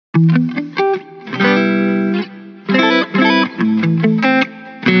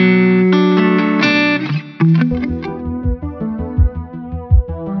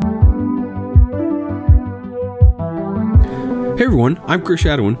I'm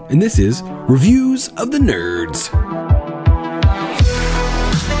Chaudion, and this is Reviews of the Nerds.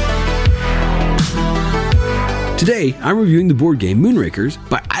 Today, I'm reviewing the board game Moonrakers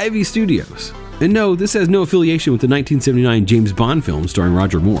by Ivy Studios. And no, this has no affiliation with the 1979 James Bond film starring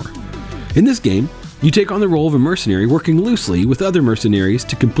Roger Moore. In this game, you take on the role of a mercenary working loosely with other mercenaries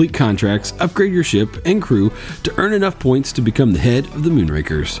to complete contracts, upgrade your ship and crew to earn enough points to become the head of the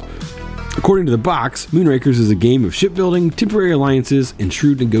Moonrakers. According to the box, Moonrakers is a game of shipbuilding, temporary alliances, and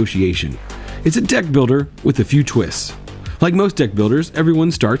shrewd negotiation. It's a deck builder with a few twists. Like most deck builders,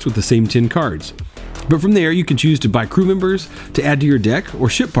 everyone starts with the same 10 cards. But from there, you can choose to buy crew members to add to your deck, or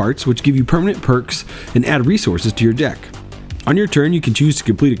ship parts which give you permanent perks and add resources to your deck. On your turn, you can choose to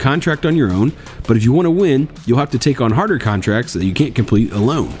complete a contract on your own, but if you want to win, you'll have to take on harder contracts that you can't complete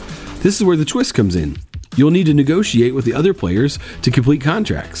alone. This is where the twist comes in. You'll need to negotiate with the other players to complete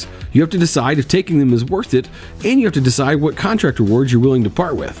contracts. You have to decide if taking them is worth it, and you have to decide what contract rewards you're willing to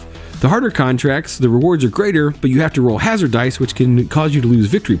part with. The harder contracts, the rewards are greater, but you have to roll hazard dice, which can cause you to lose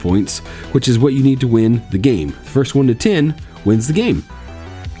victory points, which is what you need to win the game. The first 1 to 10 wins the game.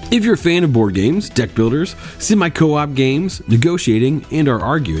 If you're a fan of board games, deck builders, semi-co-op games, negotiating, and are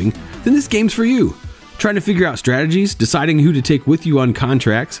arguing, then this game's for you. Trying to figure out strategies, deciding who to take with you on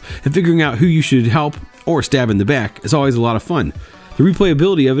contracts, and figuring out who you should help or stab in the back is always a lot of fun. The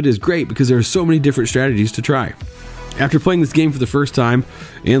replayability of it is great because there are so many different strategies to try. After playing this game for the first time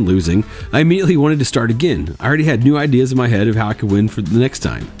and losing, I immediately wanted to start again. I already had new ideas in my head of how I could win for the next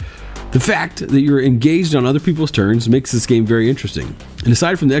time. The fact that you're engaged on other people's turns makes this game very interesting. And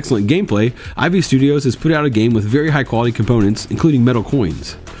aside from the excellent gameplay, Ivy Studios has put out a game with very high quality components, including metal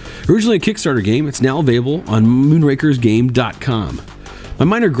coins. Originally a Kickstarter game, it's now available on moonrakersgame.com. My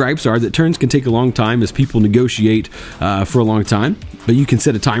minor gripes are that turns can take a long time as people negotiate for a long time, but you can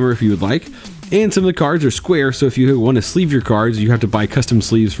set a timer if you would like. And some of the cards are square, so if you want to sleeve your cards, you have to buy custom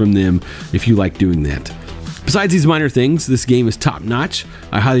sleeves from them if you like doing that. Besides these minor things, this game is top-notch.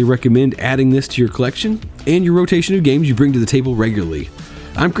 I highly recommend adding this to your collection and your rotation of games you bring to the table regularly.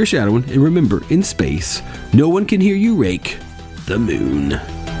 I'm Chaudion, and remember, in space, no one can hear you rake the moon.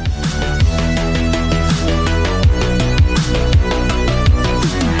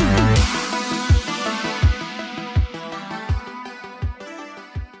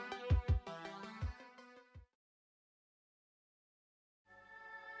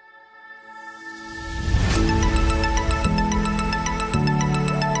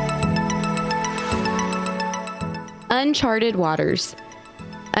 Uncharted waters.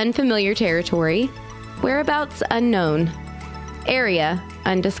 Unfamiliar territory. Whereabouts unknown. Area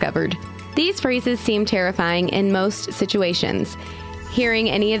undiscovered. These phrases seem terrifying in most situations. Hearing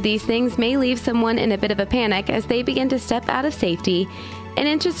any of these things may leave someone in a bit of a panic as they begin to step out of safety and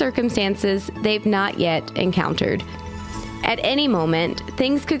into circumstances they've not yet encountered. At any moment,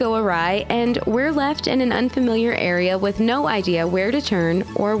 things could go awry and we're left in an unfamiliar area with no idea where to turn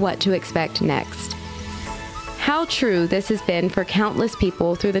or what to expect next. How true this has been for countless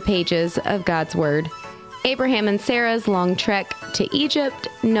people through the pages of God's Word. Abraham and Sarah's long trek to Egypt,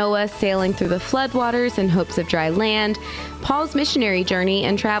 Noah sailing through the floodwaters in hopes of dry land, Paul's missionary journey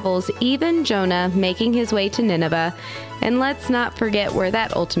and travels, even Jonah making his way to Nineveh, and let's not forget where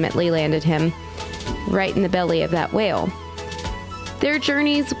that ultimately landed him, right in the belly of that whale. Their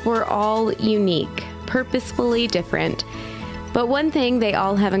journeys were all unique, purposefully different. But one thing they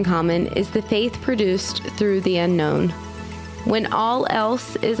all have in common is the faith produced through the unknown. When all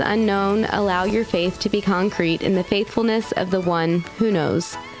else is unknown, allow your faith to be concrete in the faithfulness of the one who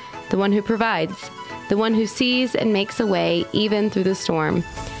knows, the one who provides, the one who sees and makes a way even through the storm.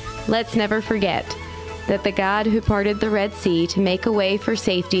 Let's never forget that the God who parted the Red Sea to make a way for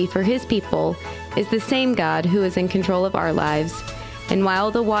safety for his people is the same God who is in control of our lives. And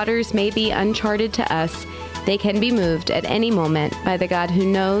while the waters may be uncharted to us, they can be moved at any moment by the God who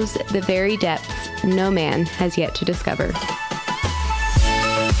knows the very depths no man has yet to discover.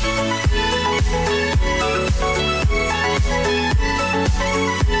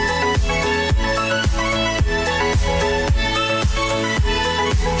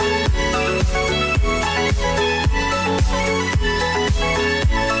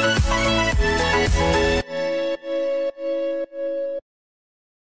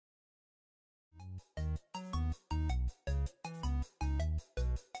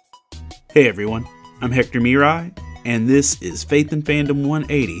 Hey everyone, I'm Hector Miray, and this is Faith and Fandom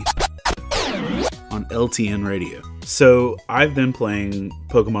 180 on LTN Radio. So I've been playing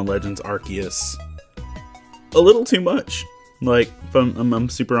Pokemon Legends Arceus a little too much. Like, if I'm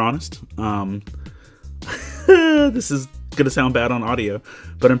super honest. This is going to sound bad on audio,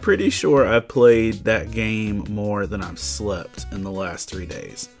 but I'm pretty sure I've played that game more than I've slept in the last 3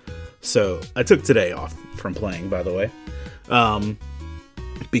 days. So I took today off from playing, by the way,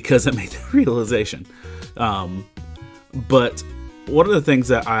 because I made the realization. But one of the things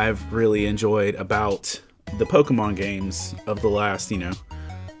that I've really enjoyed about the Pokemon games of the last,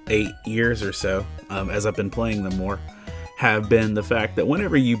 8 years or so, as I've been playing them more, have been the fact that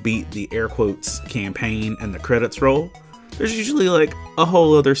whenever you beat the air quotes campaign and the credits roll, there's usually like a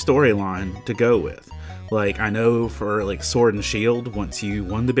whole other storyline to go with. Like, I know for like Sword and Shield, once you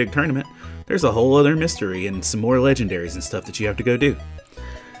won the big tournament, there's a whole other mystery and some more legendaries and stuff that you have to go do.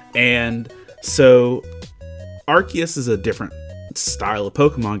 And so Arceus is a different style of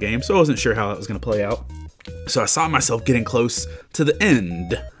Pokemon game, so I wasn't sure how that was going to play out. So I saw myself getting close to the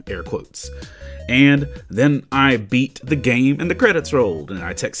end, air quotes. And then I beat the game and the credits rolled. And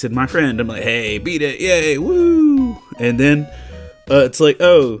I texted my friend. I'm like, hey, beat it. Yay, woo. And then it's like,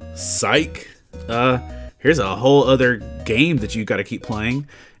 oh, psych. Here's a whole other game that you got to keep playing.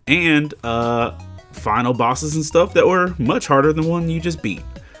 And final bosses and stuff that were much harder than one you just beat.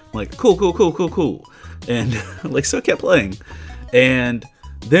 I'm like, cool. And like, so I kept playing. And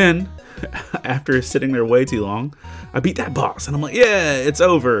then after sitting there way too long, I beat that boss. And I'm like, yeah, it's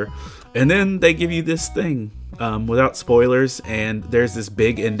over. And then they give you this thing without spoilers, and there's this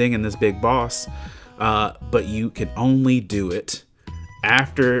big ending and this big boss, but you can only do it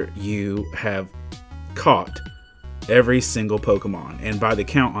after you have caught every single Pokemon. And by the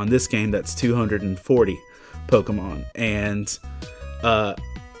count on this game, that's 240 Pokemon. And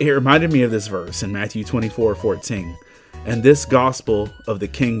it reminded me of this verse in Matthew 24:14. And this gospel of the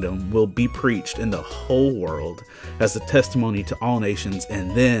kingdom will be preached in the whole world as a testimony to all nations,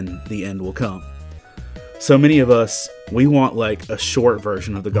 and then the end will come. So many of us, we want like a short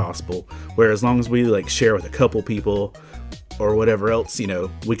version of the gospel, where as long as we like share with a couple people or whatever else,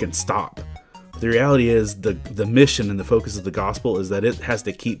 we can stop. The reality is the mission and the focus of the gospel is that it has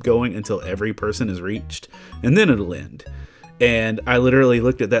to keep going until every person is reached, and then it'll end. And I literally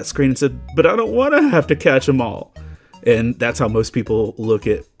looked at that screen and said, but I don't want to have to catch them all. And that's how most people look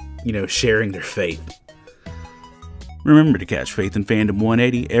at, sharing their faith. Remember to catch Faith and Fandom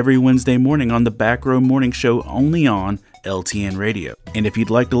 180 every Wednesday morning on the Back Row Morning Show, only on LTN Radio. And if you'd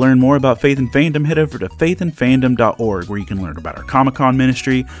like to learn more about Faith and Fandom, head over to faithandfandom.org, where you can learn about our Comic-Con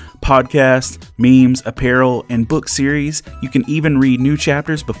ministry, podcasts, memes, apparel, and book series. You can even read new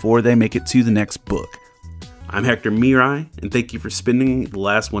chapters before they make it to the next book. I'm Hector Miray, and thank you for spending the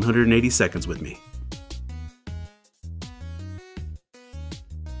last 180 seconds with me.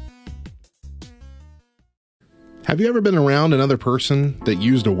 Have you ever been around another person that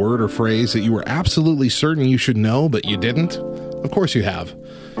used a word or phrase that you were absolutely certain you should know, but you didn't? Of course you have.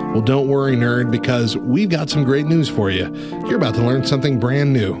 Well, don't worry, nerd, because we've got some great news for you. You're about to learn something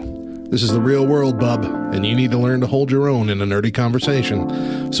brand new. This is the real world, bub, and you need to learn to hold your own in a nerdy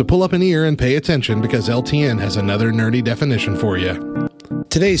conversation. So pull up an ear and pay attention, because LTN has another nerdy definition for you.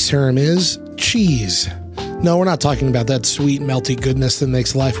 Today's term is cheese. No, we're not talking about that sweet, melty goodness that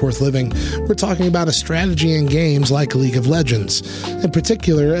makes life worth living. We're talking about a strategy in games like League of Legends. In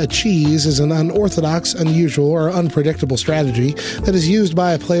particular, a cheese is an unorthodox, unusual, or unpredictable strategy that is used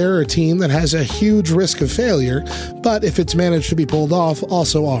by a player or team that has a huge risk of failure, but if it's managed to be pulled off,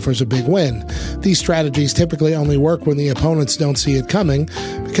 also offers a big win. These strategies typically only work when the opponents don't see it coming,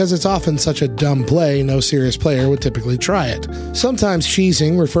 because it's often such a dumb play, no serious player would typically try it. Sometimes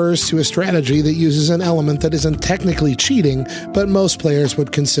cheesing refers to a strategy that uses an element that isn't technically cheating, but most players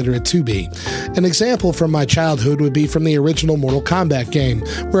would consider it to be. An example from my childhood would be from the original Mortal Kombat game,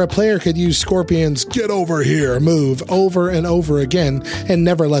 where a player could use Scorpion's "get over here" move over and over again and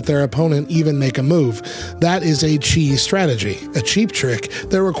never let their opponent even make a move. That is a cheese strategy, a cheap trick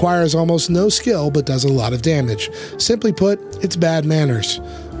that requires almost no skill but does a lot of damage. Simply put, it's bad manners.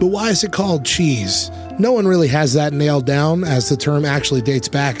 But why is it called cheese? No one really has that nailed down, as the term actually dates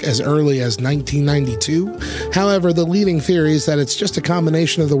back as early as 1992. However, the leading theory is that it's just a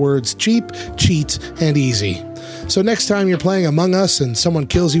combination of the words cheap, cheat, and easy. So next time you're playing Among Us and someone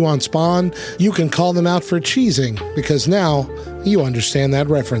kills you on spawn, you can call them out for cheesing, because now you understand that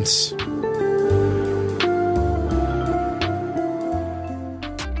reference.